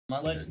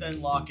Let's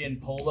then lock in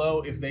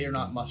Polo if they are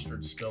not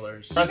mustard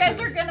spillers. You guys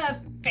are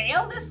gonna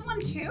fail this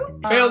one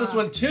too? Fail this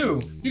one too.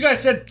 You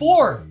guys said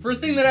 4 for a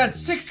thing that had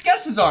 6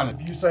 guesses on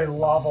it. You say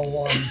lava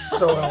 1,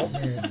 so help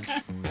me.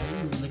 Why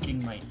are you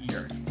licking my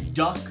ear?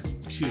 Duck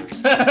 2. Oh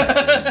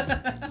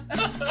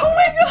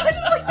my god,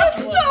 like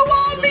that's so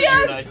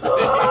obvious!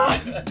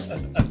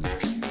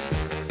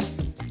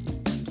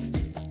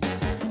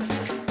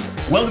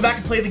 Welcome back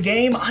to Play the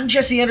Game. I'm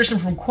Jesse Anderson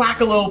from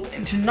Quackalope,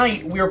 and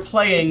tonight we are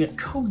playing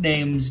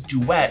Codenames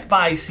Duet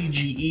by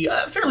CGE,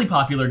 a fairly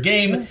popular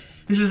game.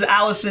 This is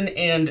Alison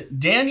and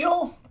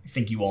Daniel. I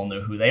think you all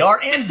know who they are,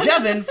 and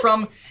Devon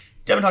from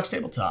Devon Talks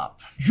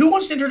Tabletop. Who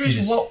wants to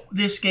introduce what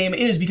this game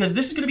is? Because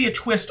this is going to be a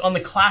twist on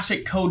the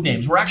classic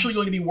Codenames. We're actually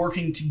going to be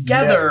working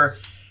together,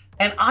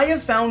 and I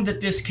have found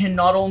that this can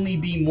not only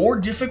be more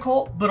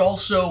difficult, but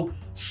also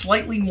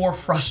slightly more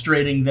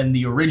frustrating than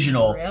the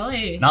original.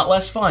 Really? Not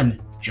less fun.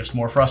 Just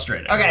more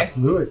frustrating. Okay.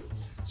 Absolutely.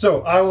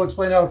 So I will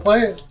explain how to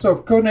play it. So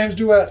Codenames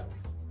Duet,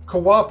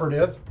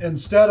 cooperative.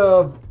 Instead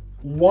of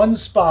one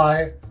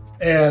spy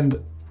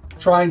and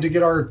trying to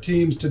get our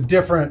teams to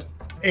different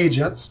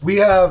agents, we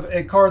have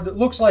a card that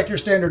looks like your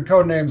standard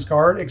Codenames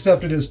card,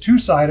 except it is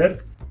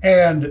two-sided.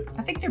 And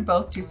I think they're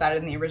both two-sided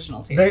in the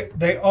original too.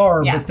 they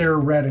are, but they're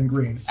red and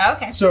green.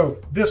 Okay. So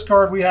this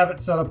card, we have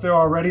it set up there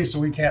already, so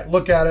we can't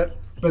look at it.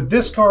 But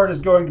this card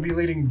is going to be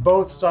leading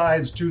both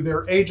sides to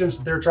their agents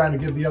that they're trying to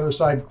give the other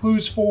side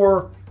clues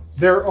for.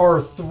 There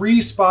are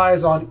 3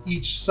 spies on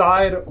each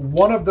side.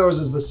 One of those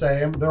is the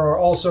same. There are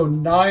also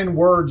 9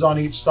 words on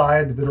each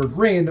side that are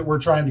green that we're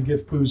trying to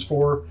give clues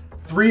for.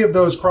 3 of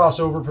those cross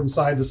over from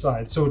side to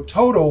side. So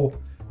total,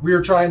 we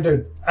are trying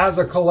to, as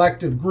a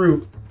collective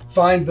group,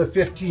 find the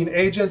 15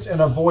 agents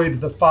and avoid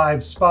the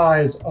 5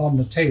 spies on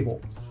the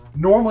table.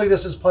 Normally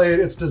this is played,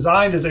 it's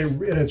designed as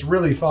and it's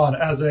really fun,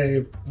 as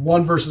a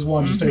 1 versus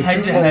 1, just a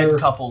head-to-head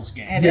couples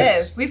game. It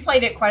is. We've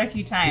played it quite a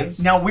few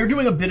times. Now we're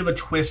doing a bit of a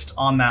twist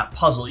on that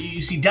puzzle.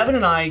 You see, Devon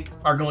and I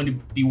are going to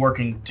be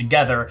working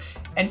together,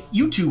 and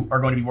you two are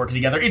going to be working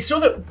together. It's so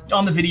that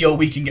on the video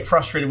we can get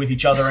frustrated with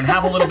each other and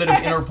have a little bit of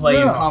interplay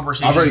and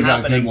conversation I've already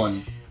happening. got a good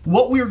one.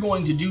 What we're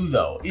going to do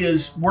though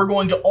is we're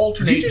going to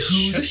alternate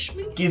who's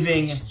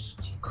giving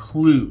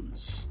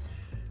clues.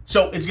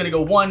 So it's gonna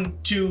go 1,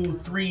 2,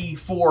 3,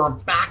 4,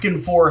 back and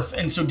forth.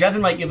 And so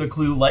Devon might give a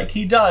clue like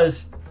he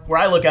does, where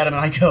I look at him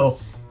and I go,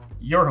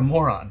 "You're a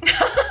moron."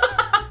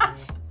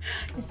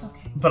 It's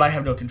okay. But I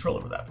have no control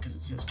over that because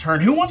it's his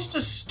turn. Who wants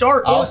to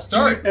start? I'll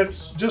start.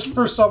 It's just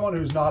for someone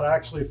who's not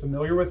actually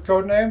familiar with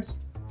Codenames,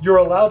 you're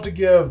allowed to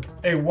give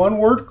a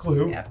 1-word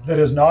clue that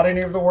is not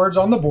any of the words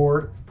on the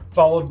board,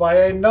 followed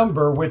by a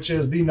number, which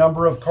is the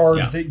number of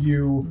cards that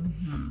you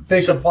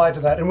think apply to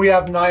that. And we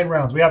have 9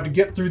 rounds. We have to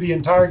get through the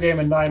entire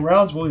game in 9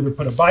 rounds. We'll either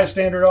put a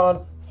bystander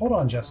on. Hold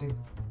on, Jesse.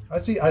 I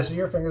see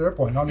your finger there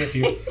pointing. I'll get to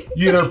you.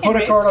 You either put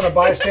a card on a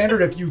bystander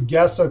if you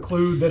guess a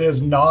clue that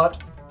is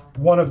not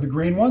one of the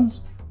green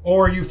ones,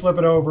 or you flip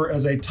it over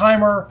as a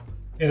timer.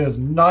 It is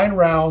 9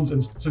 rounds,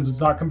 and since it's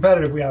not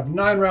competitive, we have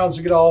 9 rounds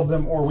to get all of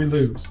them, or we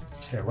lose.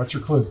 Okay, what's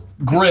your clue?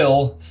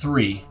 Grill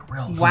 3.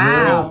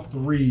 Wow.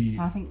 Grill 3.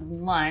 I think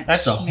lunch.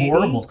 That's a maybe.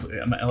 horrible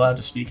clue. Am I allowed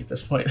to speak at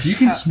this point? You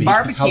can speak.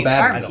 Barbecue. How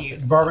bad Barbecue.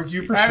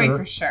 Barbecue for Barbecue sure.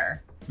 for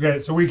sure. Okay,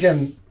 so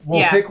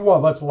we'll pick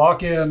one. Let's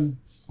lock in.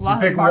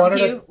 Lock pick in one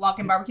barbecue. Lock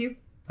in barbecue.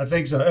 I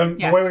think so.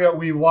 And the way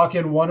we lock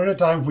in one at a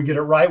time. If we get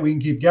it right, we can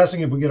keep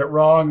guessing. If we get it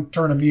wrong,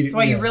 turn immediately. So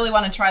you really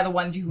want to try the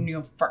ones you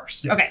knew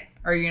first. Yes. Okay.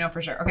 Or you know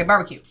for sure. Okay,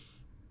 barbecue.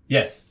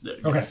 Yes.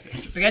 Okay.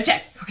 So we gotta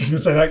check. I was gonna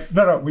say that.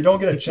 No, we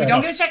don't get a check. We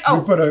don't get a check? Oh.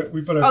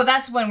 We put a. Oh,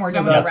 that's when we're so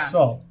done with the that's round.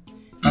 salt.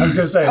 I was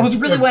gonna say. I was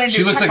really wanting to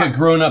She do looks check like a mark.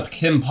 grown-up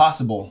Kim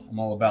Possible. I'm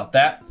all about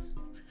that.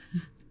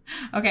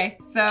 Okay,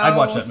 so I'd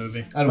watch that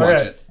movie. I'd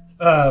watch it.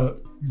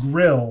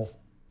 Grill.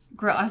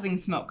 grill. I was thinking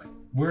smoke.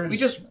 Where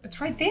is? It's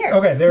right there.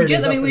 Okay, there it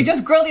is. I mean, we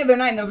just grilled the other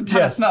night and there was a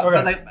ton of smoke. Okay. So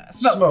I was like,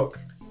 smoke. Smoke.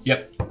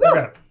 Yep.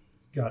 Okay.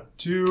 Got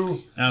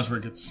 2. That's where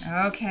it gets.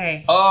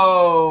 Okay.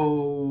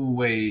 Oh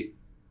wait.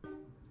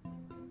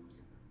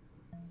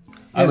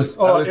 I looked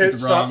at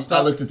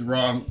the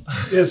wrong.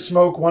 Is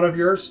smoke one of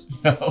yours?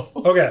 No.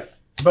 Okay,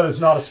 but it's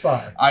not a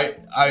spy.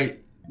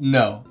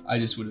 No. I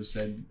just would have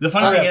said. The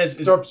funny thing is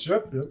no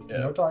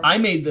talking. I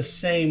made the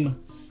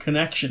same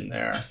connection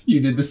there.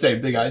 You did the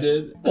same thing I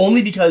did.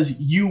 Only because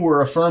you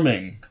were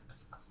affirming.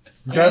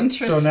 Okay,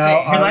 Interesting. so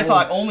now Because I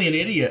thought only an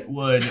idiot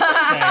would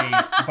say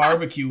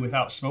barbecue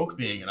without smoke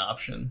being an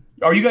option.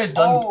 Are you guys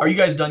done? Oh. Are you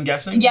guys done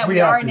guessing? Yeah, we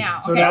have are to.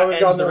 now. So Okay. now we've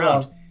Ends gotten the the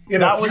round. round. In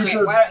That a was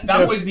future,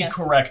 that was the guess.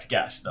 correct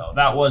guess, though.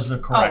 That was the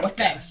correct well,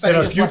 thanks. guess. in But a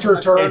it just future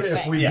wasn't turn, the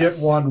if we yes.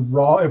 get one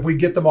wrong, if we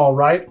get them all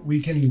right,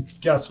 we can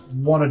guess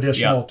one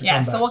additional to Yeah,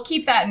 come so back. we'll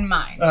keep that in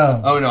mind.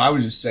 Oh no, I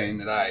was just saying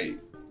that All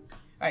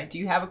right, do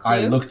you have a clue?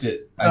 I looked at.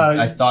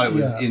 I thought it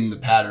was yeah. in the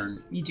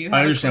pattern. You do have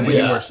I understand a what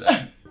clue? you were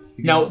saying.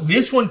 Now,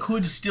 this one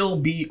could still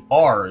be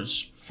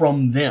ours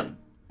from them.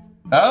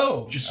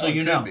 Oh, Just so it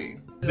you could know. be.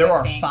 There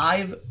are I think.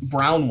 5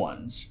 brown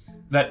ones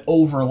that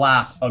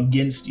overlap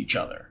against each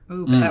other.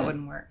 Ooh, but that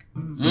wouldn't work.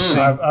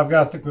 So I've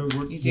got the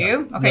clue. You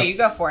do? Okay, you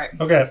go for it.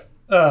 Okay.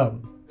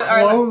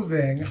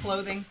 Clothing.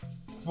 Clothing.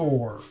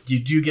 4. You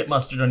do get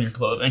mustard on your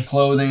clothing.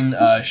 Clothing,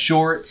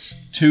 shorts,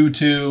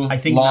 tutu, I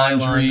think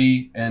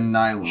laundry, and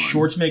nylon.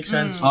 Shorts make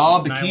sense.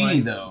 Oh, bikini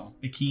Nylon, though.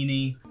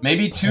 Bikini.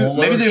 Maybe Polo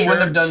Maybe they wouldn't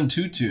have shirt, done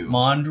tutu.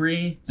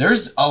 Laundry.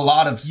 There's a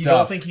lot of stuff. You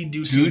don't think he'd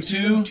do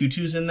tutu?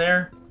 Tutu's in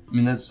there. I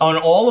mean, that's On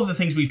all of the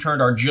things we've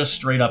turned are just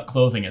straight up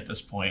clothing at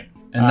this point.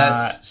 and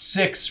that's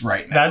 6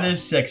 right now. That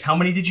is 6. How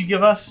many did you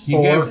give us? He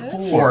gave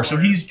 4. So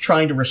he's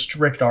trying to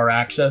restrict our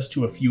access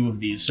to a few of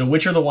these. So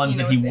which are the ones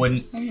that he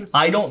wouldn't?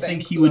 I don't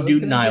think he would do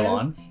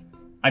nylon.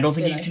 I don't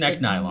think he'd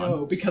connect nylon.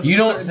 No, because You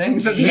don't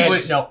think he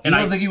would? No, You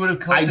don't think he would have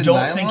I collected don't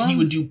nylon? think he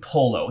would do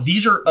polo.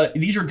 These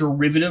are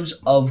derivatives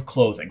of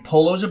clothing.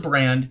 Polo's a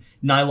brand.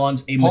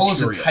 Nylon's a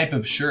Polo's material. a type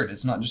of shirt.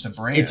 It's not just a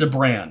brand. It's a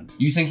brand.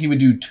 You think he would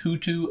do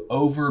tutu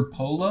over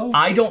polo?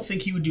 I don't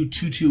think he would do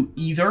tutu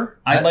either.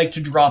 I'd like to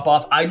drop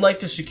off. I'd like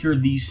to secure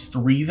these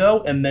 3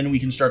 though, and then we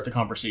can start the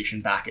conversation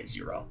back at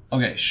 0.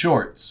 Okay,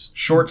 shorts.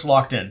 Shorts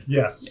locked in.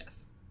 Yes.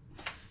 Yes.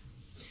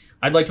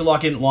 I'd like to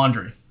lock in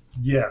laundry.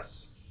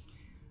 Yes.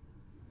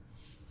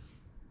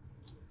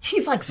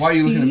 He's like, Why are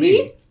you looking at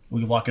me? We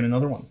can lock in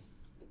another one.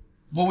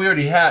 Well, we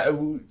already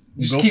had.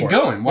 Just Go keep for it.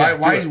 going. Yeah,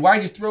 do it.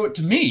 Why'd you throw it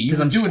to me? You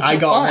Because were doing I so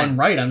got fine. one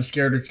right. I'm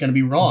scared it's going to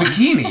be wrong.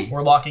 Bikini.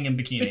 We're locking in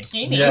bikini.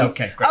 Bikini. Yeah.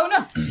 Okay. Great. Oh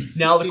no.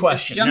 Now the Dude just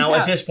question. jumped Now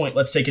out. at this point,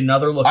 let's take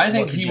another look. I at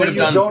think what he we would did.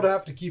 have You done. don't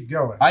have to keep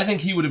going. I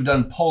think he would have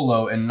done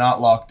polo and not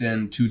locked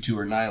in tutu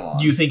or nylon.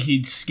 Do you think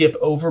he'd skip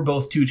over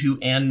both tutu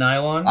and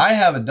nylon? I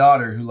have a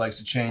daughter who likes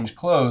to change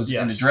clothes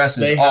Yes, and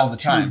dresses they all have the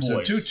 2 time. So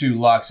boys. tutu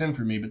locks in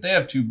for me, but they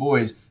have 2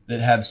 boys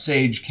that have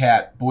Sage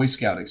Cat Boy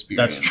Scout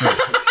experience. That's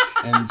true.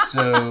 And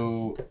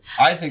so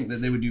I think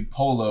that they would do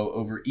polo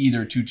over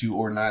either tutu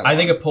or nylon. I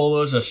think a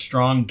polo is a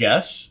strong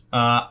guess.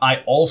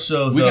 I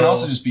also, we though, can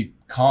also just be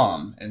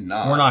calm and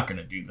not. we're not going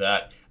to do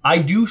that. I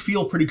do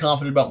feel pretty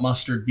confident about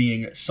mustard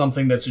being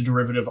something that's a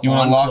derivative You on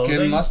want to lock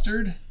clothing. in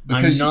mustard?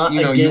 Because not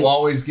you against-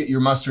 always get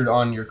your mustard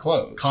on your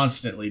clothes.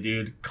 Constantly,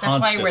 dude. That's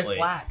Constantly. why he wears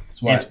black.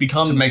 That's why It's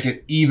become- to make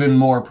it even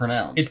more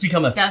pronounced. It's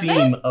become a Does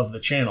theme it? of the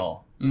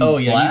channel. Oh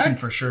yeah, black? you can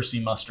for sure see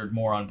mustard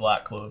more on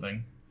black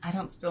clothing. I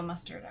don't spill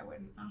mustard. I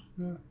wouldn't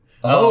know.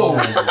 Oh,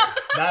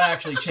 That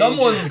actually changes.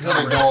 someone's the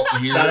an adult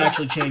here. That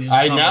actually changes. The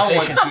I now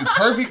want conversation. to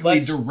perfectly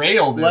Let's-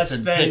 derail this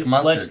and pick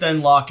mustard. Let's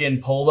then lock in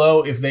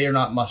polo if they are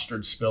not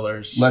mustard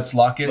spillers. Let's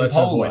lock in Let's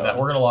polo. avoid that.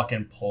 We're gonna lock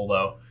in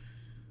polo.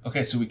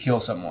 Okay, so we kill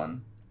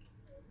someone.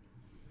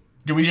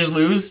 Did we just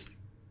lose?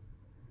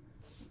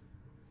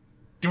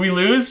 Did we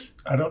lose?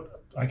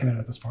 I can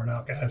edit this part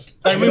out, guys.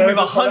 I mean, we've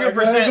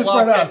 100%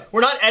 locked in. out.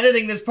 We're not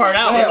editing this part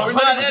out. Yeah, We're we're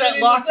not 100%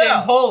 editing locked this in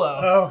out. polo.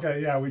 Oh,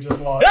 okay, yeah, we just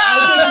lost.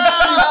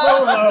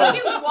 Ah!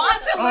 You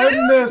want to I lose?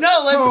 missed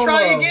No, let's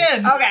try polo.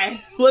 again.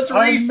 Okay. Let's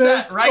I reset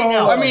missed right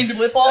now. polo. I mean,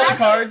 flip all the That's-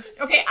 cards.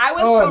 Okay, I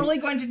was Oh. totally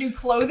going to do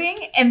clothing,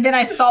 and then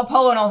I saw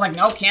polo, and I was like,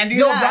 nope, can't do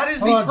No, that. that is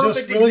the Hold on, just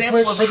perfect really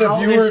example quick of for the how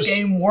viewers. this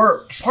game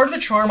works. Part of the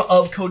charm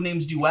of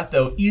Codenames Duet,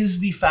 though, is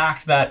the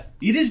fact that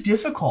it is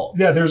difficult.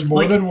 Yeah, there's more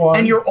Like, than one.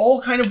 and you're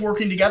all kind of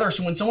working together.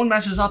 So when someone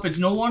messes up, it's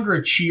no longer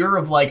a cheer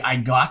of like, I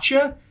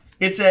gotcha.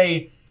 It's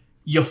a,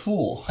 you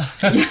fool.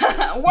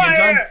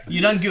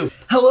 You done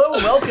goof. Hello,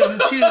 welcome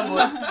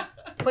to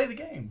Play the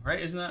Game, right?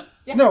 Isn't that?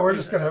 No, we're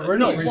just Well,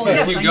 resetting.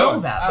 yes, we I go. know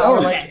that. But Oh, we're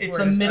okay. like, it's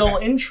We're a just- middle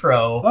okay.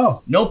 intro.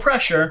 Oh. No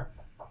pressure.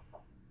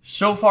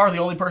 So far, the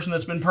only person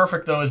that's been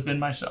perfect, though, has been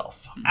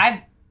myself.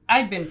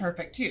 I've been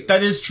perfect too.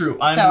 That is true.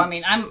 So I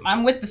mean,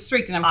 I'm with the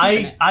streak, and I'm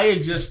keeping it. I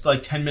exist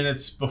like 10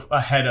 minutes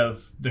ahead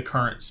of the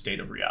current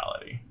state of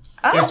reality.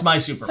 Oh, It's my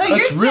superpower. So you're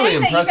That's really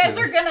saying that impressive. you guys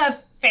are gonna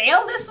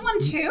fail this one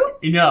too?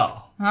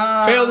 No.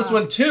 Fail this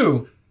one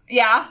too.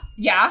 Yeah.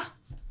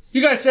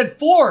 You guys said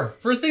 4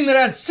 for a thing that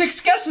had 6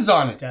 guesses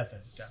on it. Devon.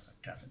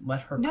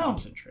 Let her No.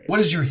 concentrate.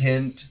 What is your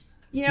hint?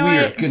 You know We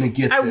are what? gonna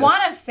get I this.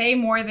 want to say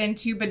more than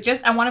 2, but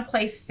just I want to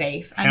play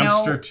safe. I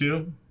Hamster know.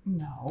 2?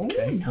 No,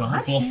 Okay,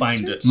 not we'll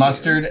find hamster it. two.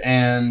 Mustard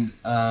and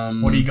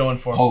What are you going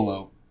for?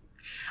 polo.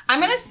 I'm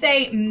gonna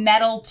say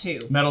metal 2.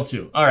 Metal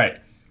 2. All right.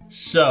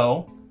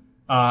 So,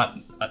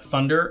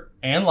 thunder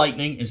and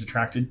lightning is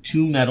attracted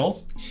to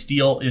metal.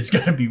 Steel is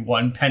got to be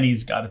 1.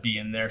 Penny's got to be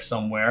in there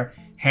somewhere.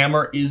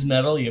 Hammer is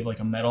metal. You have like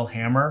a metal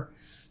hammer.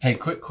 Hey,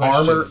 quick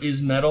question. Armor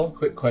is metal.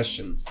 Quick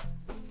question.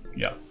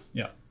 Yeah.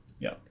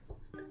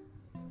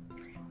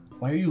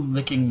 Why are you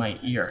licking my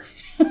ear?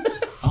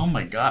 Oh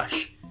my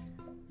gosh.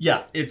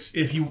 Yeah, it's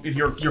if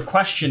your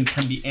question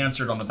can be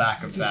answered on the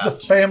back of This is a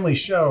that. family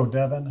show,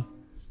 Devon.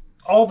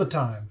 All the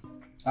time.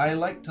 I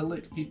like to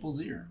lick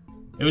people's ear.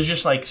 It was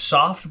just like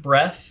soft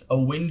breath, a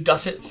wind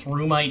gusset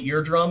through my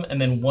eardrum, and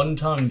then one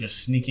tongue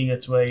just sneaking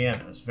its way in.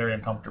 It was very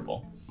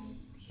uncomfortable.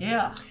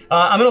 Yeah.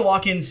 I'm gonna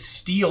lock in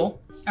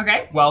steel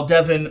Okay. while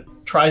Devon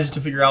tries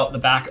to figure out the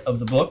back of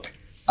the book.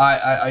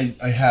 I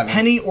have it.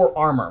 Penny or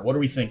armor? What are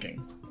we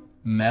thinking?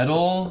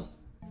 Metal.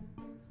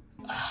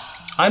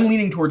 I'm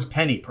leaning towards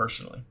penny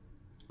personally.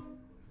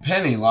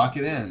 Penny, lock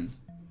it in.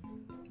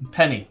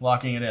 Penny,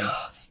 locking it in.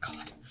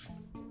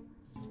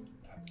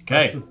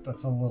 Okay.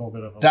 That's a little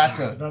bit of a. That's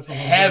a little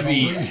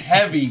heavy, bit of a-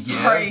 heavy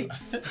Sorry.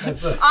 give.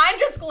 That's a. I'm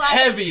just glad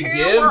Heavy that two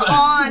give. were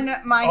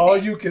on my All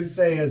thing. you can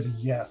say is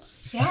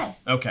yes.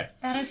 Yes. Okay.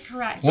 That is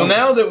correct. Well,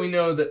 now that we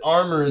know that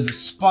armor is a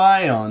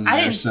spy on I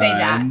their didn't say side.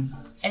 that.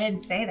 I didn't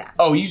say that.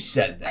 Oh, you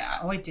said that.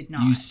 Oh, I did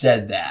not. You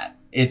said that.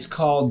 It's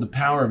called the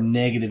power of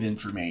negative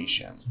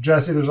information.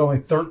 Jesse, there's only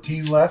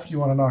 13 left. You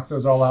want to knock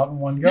those all out in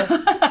one go?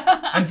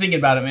 I'm thinking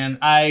about it, man.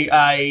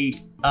 I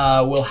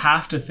will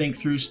have to think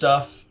through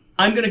stuff.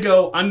 I'm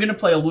gonna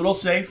play a little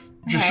safe,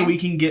 just so Okay. we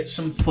can get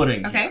some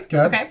footing. Okay. Okay.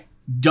 Okay.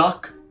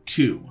 Duck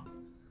 2.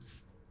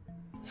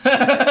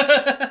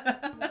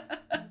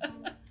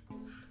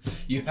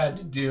 You had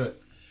to do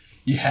it.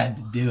 You had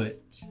to do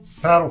it.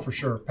 Paddle for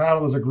sure.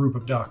 Paddle is a group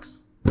of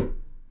ducks.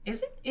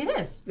 Is it? It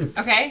is.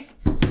 Okay.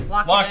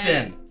 Locked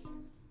in.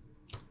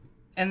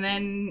 And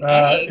then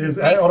A makes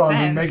hold on.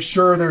 sense. Make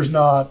sure there's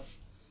not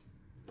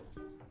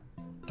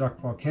duck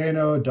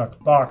volcano, duck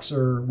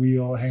boxer,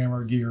 wheel,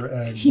 hammer, gear,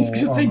 egg. He's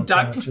bowl, gonna say armor,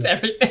 duck patch, with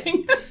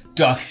everything. Duck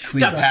Duck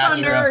Cleopatra.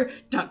 thunder,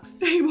 duck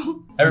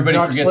stable, Everybody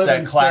Ducks forgets live that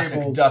in classic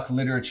stables. duck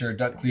literature,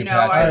 Duck You know, I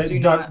Cleopatra. was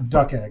doing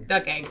duck egg.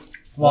 duck egg.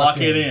 Lock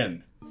it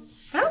in.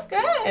 That was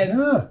good.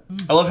 Yeah.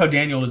 I love how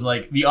Daniel was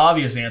like, the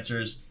obvious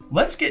answers.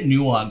 Let's get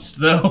nuanced,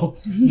 though.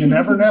 You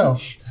never know.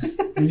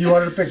 And you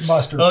wanted to pick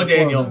mustard. Oh, for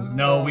Daniel. clothing.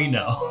 No, we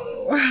know.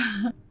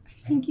 I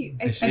think you.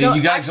 I You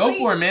don't- gotta go actually-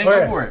 for it, man. Okay,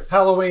 Go for it.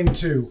 Halloween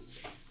 2.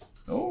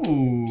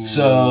 Oh.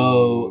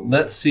 So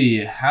let's see.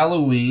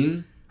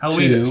 Halloween.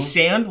 Halloween 2.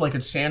 sand, like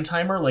a sand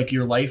timer, like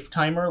your life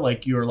timer,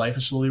 like your life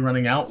is slowly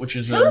running out, which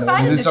is Who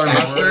invited Is this our guy.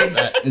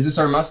 mustard? Is this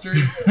our mustard?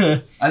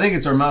 I think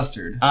it's our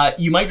mustard.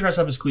 You might dress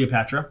up as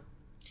Cleopatra.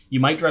 You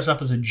might dress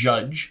up as a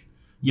judge.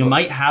 You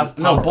might have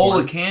No, bowl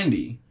popcorn. of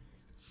candy.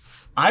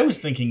 I was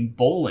thinking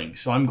bowling,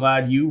 so I'm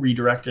glad you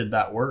redirected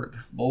that word.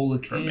 Bowl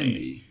of For me.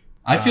 candy.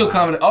 I feel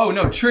confident. Oh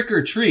no, trick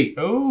or treat.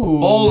 Oh.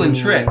 Bowl and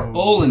trick.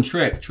 Bowl and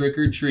trick. Trick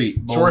or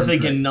treat. Bowl So we're and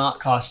thinking trick. not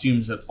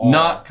costumes at all.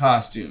 Not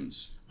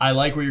costumes. I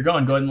like where you're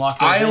going. Go ahead and lock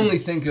those I in. only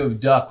think of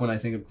duck when I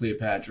think of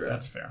Cleopatra.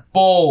 That's fair.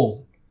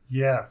 Bowl.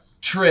 Yes.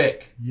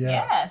 Trick.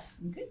 Yes. Yes.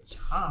 Good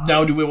job.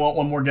 Now, do we want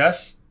one more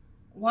guess?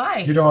 Why?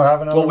 You don't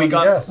have another Well, we one to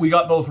got guess. we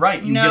got both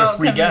right. You get No, a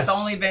free because guess. it's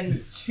only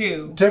been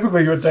 2.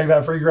 Typically, you would take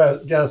that free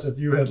guess if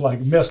you had like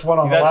missed one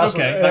on the That's last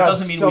okay. one. and That had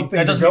doesn't mean we- something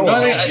that to doesn't go mean No, we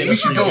I with. don't think get we a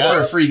should free go for a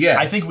guess. free guess.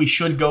 I think we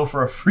should go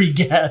for a free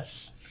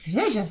guess.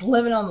 You're just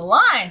living on the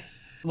line.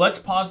 Let's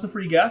pause the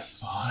free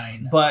guest,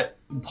 Fine. but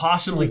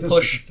possibly This is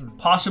push the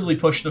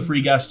third. the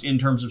free guest in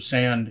terms of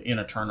sand in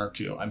a turn or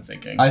two. I'm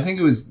thinking. I think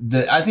it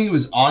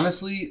was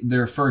honestly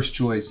their first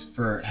choice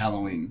for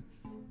Halloween.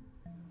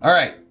 All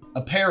right,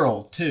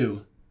 apparel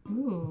 2.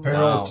 Ooh.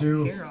 Apparel Wow.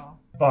 2, Hero.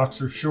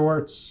 boxer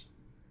shorts.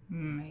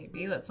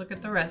 Maybe. Let's look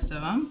at the rest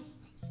of them.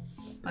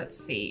 Let's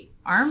see.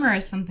 Armor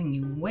is something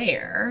you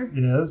wear.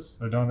 Is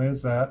I don't think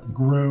it's that.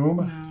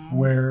 Groom No.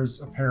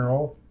 wears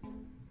apparel.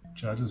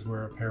 Judges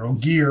wear apparel.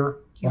 Gear.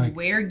 Do you Like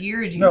wear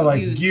gear or do you no,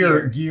 like use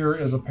gear. Gear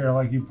is apparel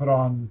like you put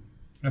on.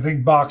 I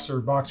think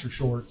boxer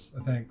shorts.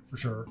 I think for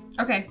sure.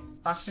 Okay.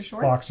 Boxer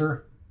shorts.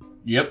 Boxer.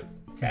 Yep.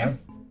 Okay.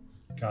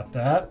 Got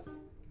that.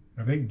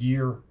 I think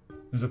gear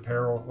is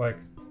apparel like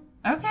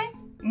Okay.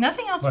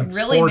 Nothing else Like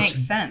really sports-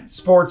 makes sense.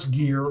 sports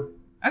gear.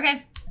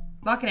 Okay.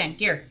 Lock it in.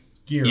 Gear.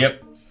 Gear.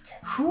 Yep.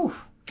 Whew.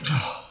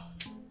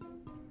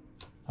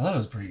 I thought it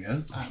was pretty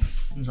good.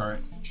 I'm sorry.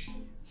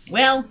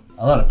 Well,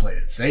 I thought I played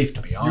it safe,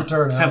 to be Your honest.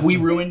 turn. Have we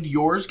Allison. ruined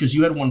yours? Because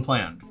you had one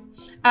planned.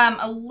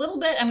 a little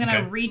bit. I'm gonna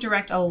Okay.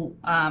 redirect a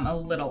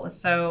little.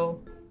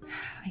 So,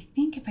 I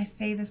think if I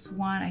say this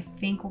one, I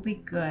think we'll be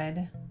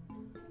good.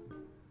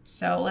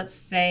 So let's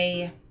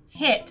say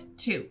hit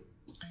 2.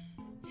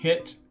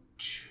 Hit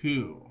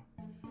 2.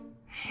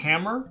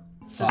 Hammer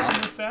fits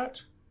in with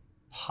that.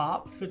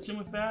 Pop fits in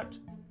with that.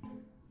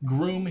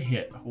 Groom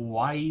hit.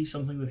 Hawaii,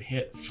 something with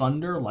hit.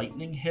 Thunder,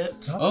 lightning hit.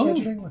 Stop Oh.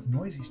 fidgeting with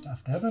noisy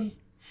stuff, Devin.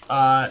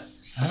 I haven't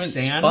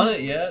Sand. spun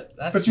it yet.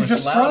 That's But you much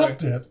just louder.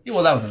 dropped it. Yeah,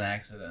 well, that was an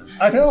accident.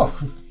 I know.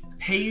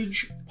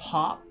 Page,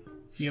 pop.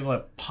 You have a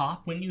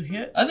pop when you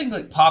hit. I think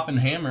like pop and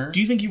hammer. Do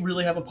you think you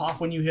really have a pop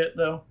when you hit,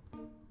 though?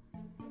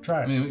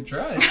 Try I it. mean, we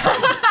tried.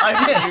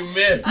 I missed. You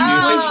missed. You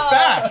Oh. flinched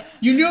back.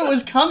 You knew it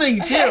was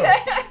coming, too.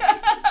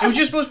 It was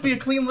just supposed to be a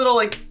clean little,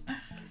 like,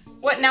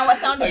 What now? What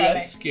sound I did I got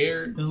make?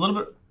 scared. there's a little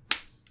bit.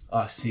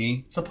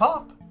 See? It's a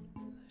pop.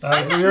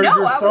 I'm not, You're- no,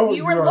 you're I was, so-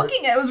 you were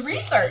looking at it. It was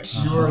research.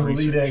 You are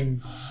Research.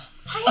 leading.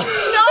 I'm not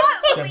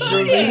Definitely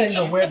You're leading leading.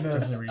 the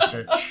witness.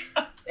 Research.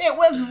 It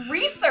was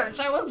research.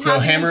 I was So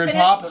having to hammer and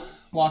finish pop? the-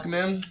 Lock him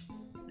in?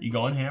 You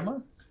going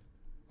hammer?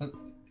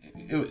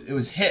 It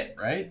was hit,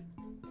 right?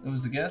 That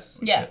was the guess?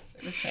 Yes,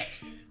 it was hit.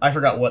 I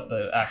forgot what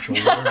the actual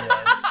word was.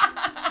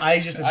 I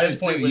just at I this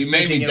did point too. was You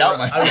made me thinking doubt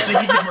I was myself.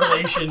 thinking in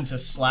relation to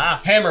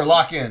slap. Hammer,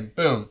 lock in.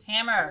 Boom.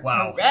 Hammer.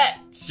 Wow.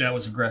 Correct. That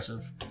was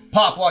aggressive.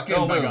 Pop, lock in.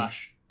 Oh my boom.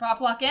 gosh. Pop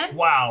lock in?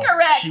 Wow.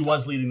 Correct. She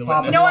was leading the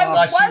Pop witness. No,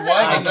 I She wasn't. was,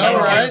 I I know,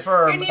 was right?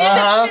 Confirmed. You needed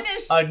to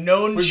finish. A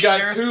known We've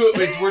cheater. got 2.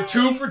 We're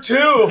 2 for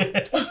 2.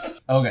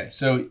 Okay,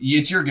 so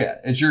it's your guess.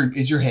 It's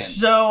your hand.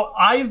 So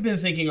I've been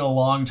thinking a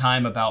long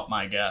time about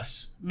my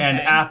guess, and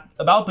Okay. at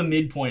about the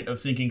midpoint of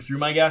thinking through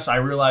my guess, I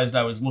realized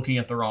I was looking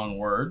at the wrong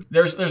word.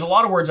 There's a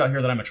lot of words out here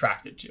that I'm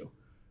attracted to,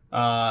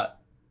 but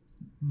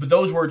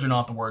those words are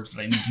not the words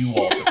that I need you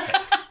all to pick.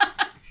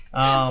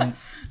 I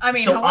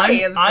mean, So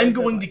Hawaii is a I'm very good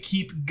going one. to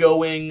keep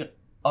going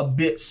a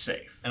bit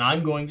safe, and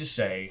I'm going to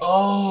say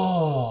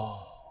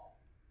Oh.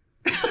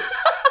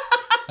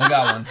 I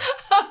got one.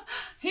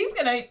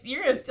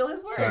 You're gonna steal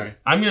his word. Sorry.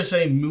 I'm going to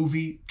say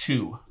movie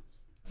 2.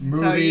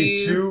 Movie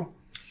 2.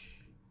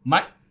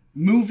 My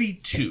movie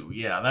 2.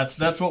 Yeah,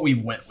 that's what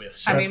we've went with.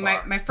 So I mean,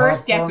 far. my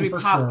first guess would be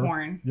Popcorn for sure.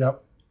 popcorn.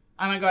 Yep.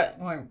 I'm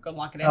gonna go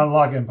lock it in.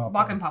 Lock in popcorn.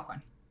 Lock in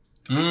popcorn.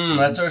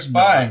 That's our No,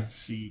 spy.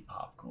 C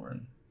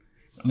popcorn.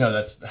 No,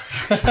 that's.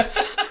 Oh my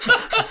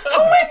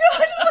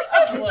god,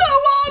 that's so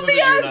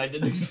Olivia and I obvious.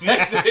 did the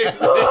exact same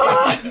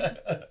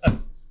thing.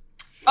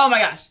 Oh my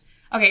gosh.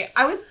 Okay,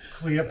 I was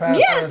Cleopatra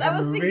yes, is I a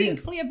was movie. thinking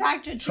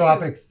Cleopatra too.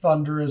 Tropic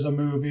Thunder is a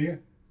movie.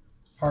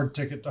 Hard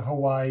Ticket to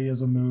Hawaii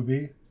is a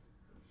movie.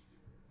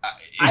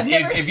 I've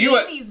never if seen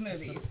you, these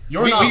movies.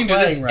 You're we not can do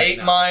this playing right 8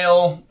 now.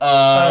 Mile.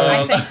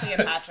 I said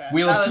Cleopatra.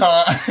 Wheel That of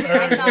was- Time.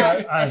 I thought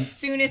I- as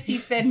soon as he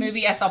said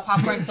movie, I saw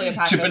popcorn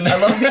Cleopatra. Chipping I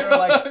love that you're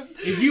like,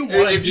 if you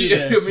want to If do you-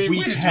 this, I mean,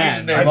 we just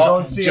can. name I off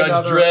don't see Judge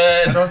another.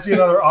 Dredd. I don't see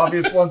another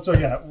obvious one. So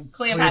yeah,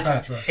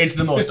 Cleopatra. It's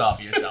the most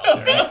obvious out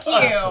there. Thank you.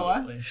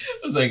 Absolutely.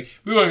 I was like,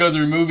 we want to go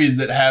through movies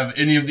that have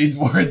any of these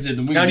words in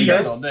them. We Now, can do do you that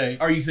guys- all day.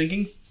 Are you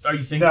thinking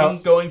No.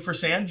 going for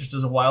sand just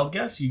as a wild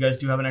guess? You guys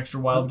do have an extra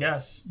wild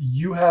guess.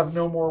 you have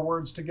no more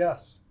words to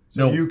guess.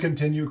 So No. you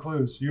continue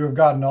clues. You have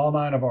gotten all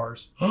 9 of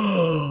ours.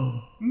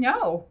 Oh,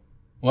 No,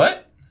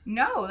 What?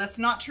 no, that's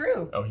not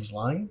true. he's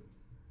lying?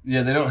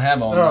 Yeah, they don't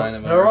have all No, 9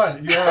 of never ours.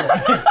 mind. You have it.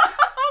 I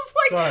was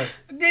like, Sorry.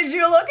 did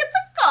you look at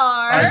the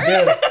car? I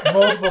did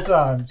multiple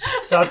times.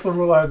 That's the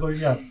rule I was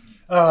looking at.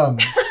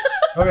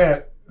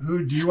 Okay,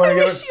 who do you want I to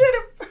give wish us? you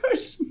had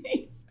approached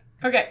me.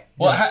 Okay.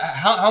 Well,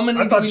 how many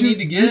I do thought we need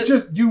to get?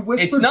 you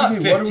whispered It's not to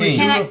me. What do we 15. do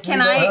Can I- if can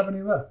we I- don't have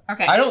any left?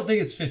 Okay. I don't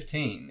think it's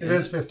 15. It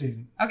is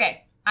 15.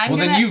 Okay. I'm Well,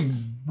 gonna. then you've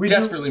We do-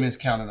 desperately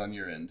miscounted on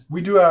your end.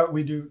 We do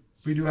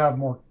have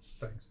more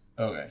things.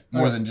 Okay,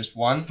 more than just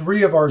one.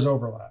 3 of ours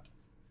overlap.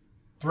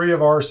 3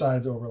 of our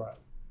sides overlap.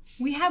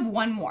 We have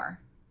one more.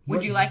 Would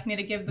What? you like me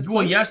to give the clue?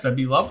 Well, yes, that'd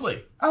be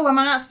lovely. Oh, am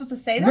I not supposed to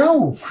say that?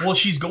 No. Well,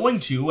 she's going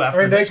to I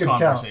after mean, they this could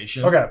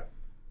conversation. count. Okay.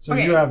 So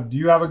Okay. do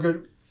you have a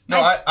good?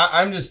 No,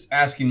 I'm just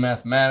asking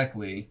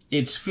mathematically.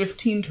 It's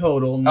 15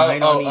 total,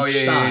 9 on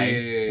each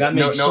side. That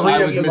makes no, three I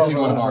of was them missing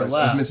one of overlap. ours.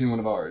 I was missing one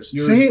of ours.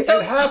 See, So-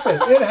 it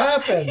happens. It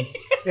happens.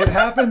 It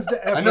happens to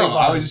I everybody. know.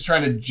 I was just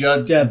trying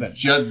to Devon.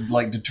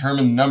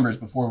 determine numbers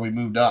before we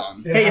moved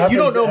on. It Hey, if you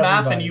don't happens know to math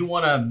and everybody. you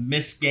want to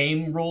miss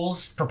game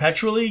rules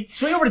perpetually,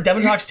 swing over to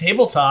Devon Talks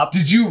Tabletop.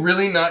 Did you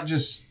really not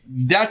just?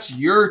 That's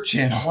your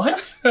channel.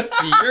 What?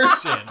 That's your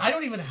channel. I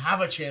don't even have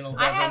a channel,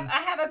 I Devon.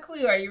 have a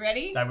clue. Are you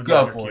ready? I would Go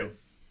rather for queue. it.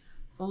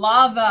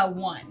 Lava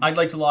 1. I'd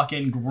like to lock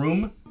in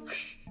groom.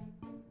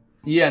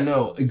 Yeah,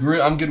 no.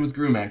 I'm good with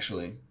groom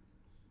actually.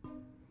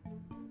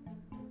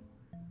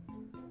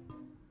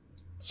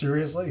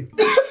 Seriously,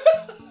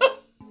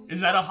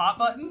 Is that a hot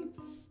button?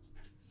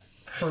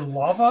 for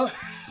lava.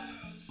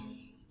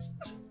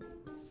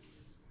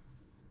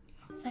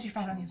 Is that your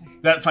final answer?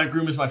 That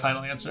groom is my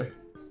final answer.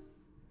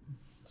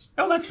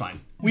 Oh, that's fine.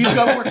 We've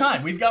got more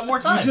time. We've got more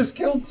You time. just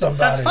killed somebody.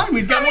 That's fine.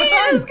 We've got more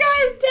time. This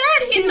guy's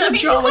dead. He's a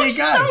jolly looks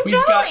guy. So We've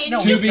jolly. got- no,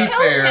 you to just be killed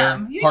fair,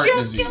 him. You heart just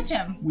disease. killed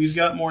him. We've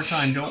got more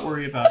time. Don't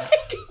worry about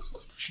it.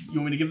 You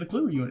want me to give the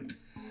clue, or you want?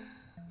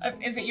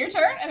 Is it your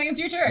turn? I think it's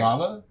your turn.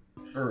 Lava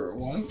or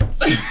one?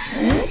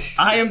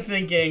 I am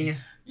thinking.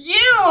 You.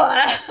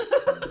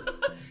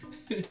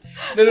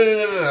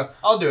 No.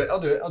 I'll do it.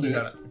 You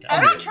got it. Okay.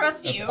 I don't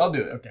trust you. I'll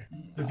do it. Okay.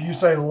 If you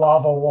say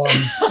lava one,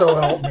 so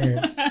help me.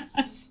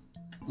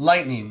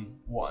 Lightning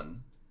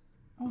one.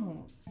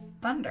 Oh,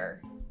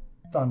 thunder.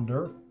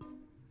 Thunder.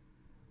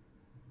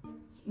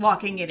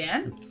 Locking it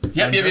in.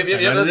 Yep. That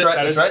That's is it. right.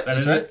 That is That's it. right. That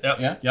is That's it. right.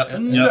 Yep. Yeah. Yep.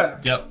 Yeah.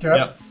 Yep. Okay.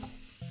 Yep.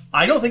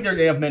 I don't think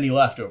they have many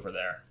left over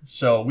there,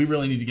 so we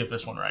really need to get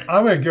this one right.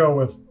 I'm gonna go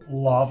with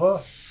lava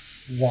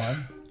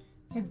one.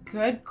 It's a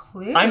good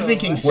clue. I'm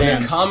thinking When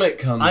sand. a comet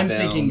comes I'm down,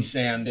 thinking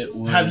sand. it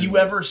would- Have you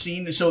ever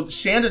seen? So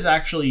sand is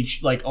actually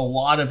like a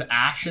lot of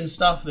ash and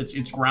stuff.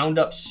 It's ground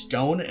up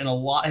stone and a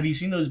lot. Have you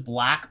seen those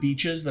black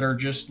beaches that are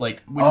just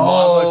like when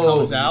lava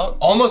comes out?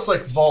 Almost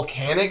like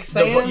volcanic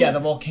sand? The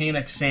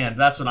volcanic sand.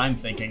 That's what I'm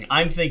thinking.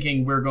 I'm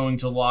thinking we're going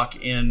to lock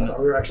in I thought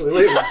we were actually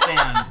leaving. sand.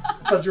 I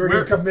thought you were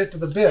gonna commit to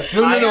the bit.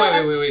 No,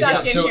 I'm wait.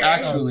 stuck in So here.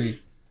 actually,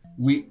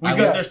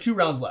 There's 2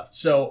 rounds left.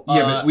 So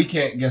but we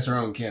can't guess our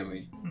own, can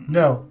we?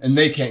 No. And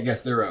they can't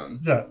guess their own.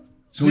 Yeah.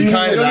 So we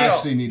kind of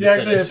actually need You to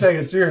actually finish. have to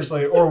take it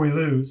seriously, or we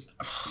lose.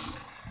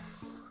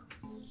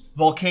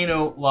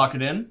 volcano, lock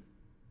it in.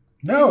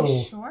 No.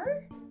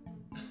 Sure.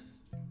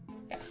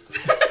 Yes.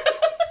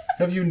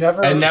 Have you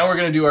never? And now we're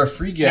gonna do our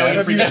free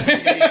guess.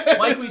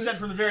 Like we said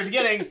from the very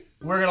beginning,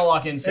 we're gonna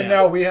lock in sand. And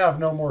now we have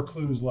no more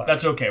clues left.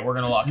 That's okay. We're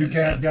gonna lock in sand.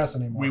 You can't guess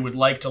anymore. We would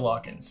like to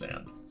lock in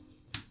sand.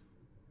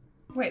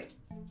 Wait.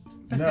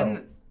 But No,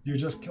 then you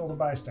just killed a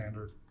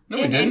bystander. No,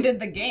 we it didn't. ended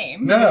the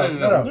game.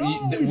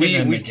 No.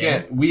 We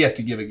can't. We have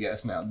to give a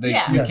guess now. We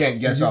Yeah. can't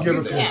Yes, guess you off give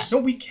of a theirs. clue.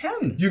 No, we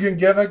can. You can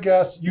give a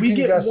guess. We can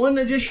get guess. one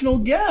additional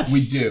guess.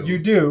 We do. You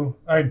do.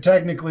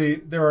 Technically,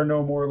 there are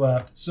no more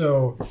left.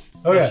 So,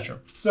 okay. That's true.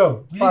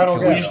 So, We final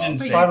didn't kill guess. it. We just didn't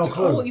say Final it. Oh,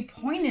 clue. you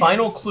pointed.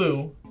 Final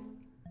clue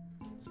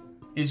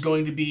is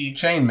going to be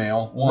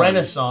Chainmail. 1.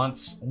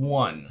 Renaissance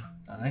 1.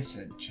 I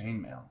said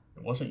chainmail.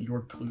 It wasn't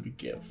your clue to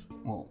give.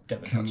 Well,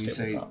 Devon can House we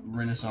say tabletop.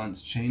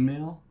 Renaissance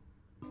chainmail?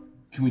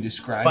 Can we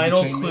describe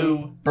Final the chainmail?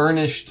 clue.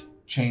 Burnished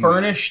chainmail.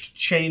 Burnished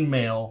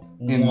chainmail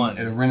 1.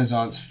 At a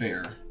Renaissance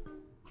fair.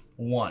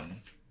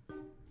 1.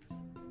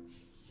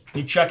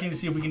 You checking to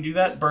see if we can do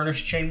that?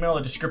 Burnished chainmail,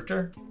 a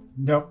descriptor?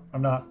 Nope,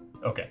 I'm not.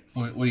 Okay.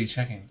 What are you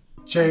checking?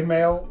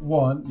 Chainmail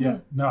 1. Yeah.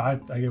 No, I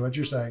get what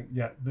you're saying.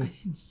 Yeah. I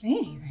didn't say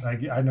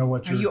anything. I know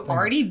what Are you're you thinking.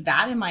 already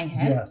that in my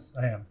head? Yes,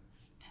 I am.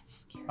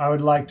 That's scary. I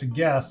would like to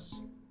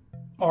guess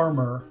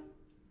armor.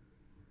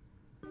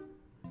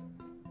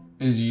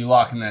 Is you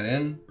locking that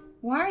in?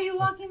 Why are you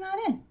locking that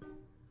in?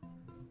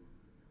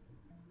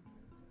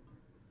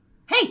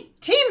 Hey,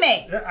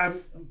 teammate! Yeah,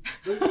 I'm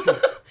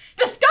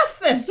Discuss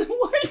this!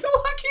 Why are you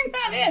locking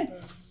that in?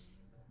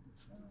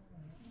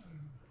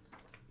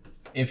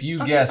 If you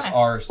Okay, guess fine.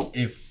 our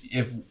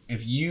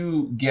if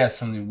you guess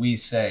something we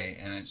say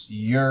and it's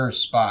your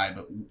spy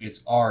but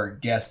it's our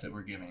guess that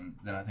we're giving,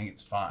 then I think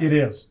it's fine. It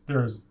is.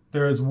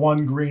 There is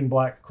one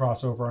green-black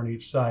crossover on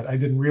each side. I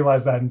didn't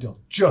realize that until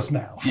just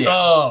now. Yeah.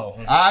 Oh.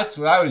 That's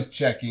what I was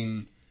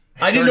checking.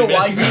 I didn't know 30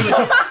 why minutes he ago.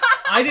 was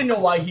I didn't know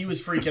why he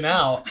was freaking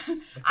out.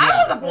 I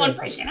was the one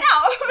freaking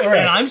out.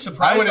 And I'm I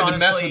surprised, wanted to honestly.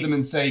 mess with him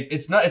and say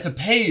it's a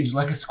page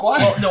like a squire.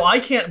 Well, no, I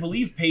can't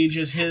believe Paige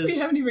is We his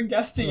haven't even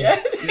guessed it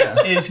yet.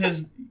 yeah. is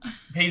his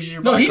Paige is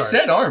your No, black he card.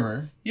 said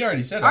armor. He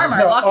already said Armor.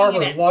 armor. No, locking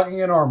armor. it in. Locking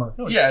in armor.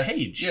 No, it's Yeah,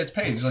 Paige. it's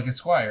page like a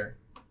squire.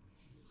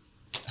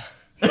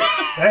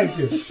 Thank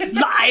you.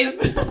 Lies.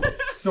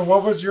 So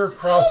what was your Oh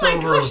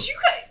crossover? my gosh, you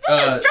guys,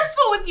 this is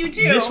stressful with you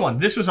too. This one.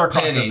 This was our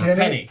Penny. crossover.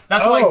 Penny.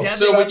 That's Oh, why Devon.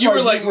 So when you were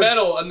That's like why you were-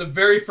 metal, and the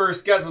very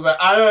first guess was like,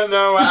 I don't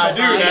know what I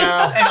do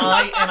now.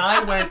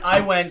 And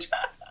I went.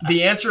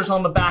 The answer's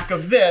on the back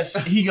of this.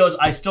 He goes,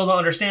 I still don't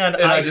understand.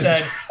 And I I just-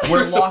 said,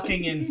 we're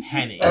locking in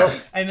Penny.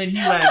 And then he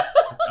went,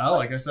 oh,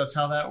 I guess that's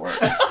how that works.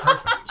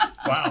 Perfect.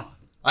 Wow.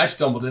 I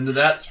stumbled into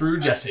that through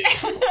Jesse.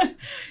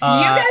 You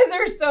guys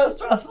are so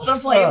stressful to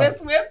play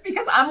this with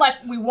because I'm like,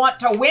 we want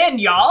to win,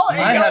 y'all. And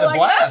I you're had a like,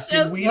 blast. that's Did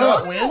just we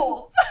not win?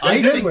 rules. I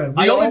We did think win.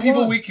 The We only all people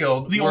won. we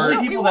killed the were.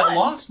 only people that won.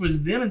 lost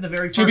was them at the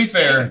very first To be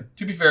fair,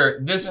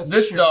 game.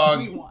 this dog,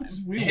 We won.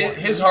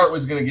 his heart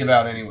was gonna give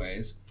out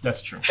anyways.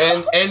 That's true.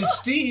 And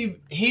Steve,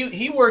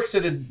 he works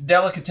at a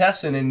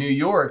delicatessen in New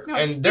York, No,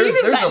 and Steve there's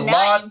is a that gnat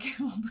lot. you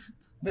killed.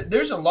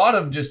 There's a lot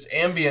of just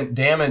ambient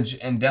damage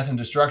and death and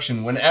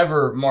destruction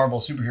whenever Marvel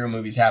superhero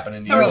movies happen in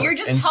New So York. you're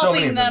just and so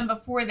many helping of them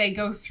before they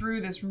go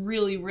through this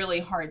really, really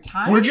hard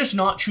time? We're just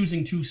not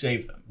choosing to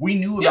save them. We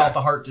knew about Yeah.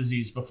 the heart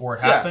disease before it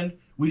Yeah. happened.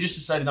 We just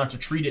decided not to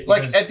treat it.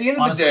 Like, because, at the end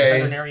of the honestly, day-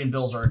 veterinarian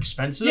bills are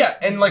expensive. Yeah,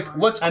 and like,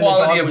 what's And the dog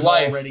quality of was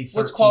life? already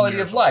What's 13 quality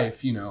years of old.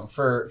 life? You know,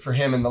 for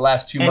him in the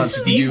last 2 And months to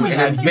Steve do would an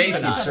have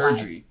invasive euthanized.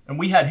 surgery. And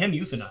we had him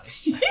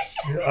euthanized.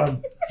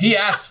 He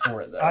asked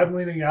for it though. I'm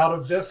leaning out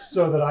of this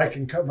so that I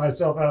can cut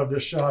myself out of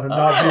this shot and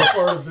not be a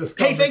part of this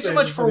Hey, thanks so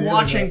much conversation for the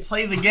watching internet.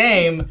 Play the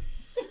Game.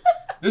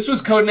 This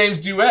was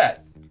Codenames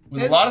Duet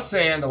with a lot of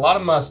sand, a lot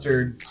of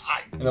mustard,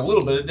 and a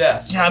little bit of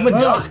death. Yeah, I'm a Well,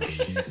 duck.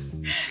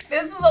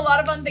 This is a lot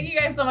of fun. Thank you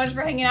guys so much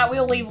for hanging out.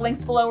 We'll leave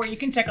links below where you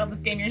can check out this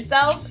game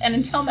yourself. And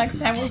until next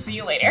time, we'll see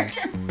you later.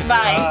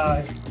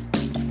 Bye. Bye.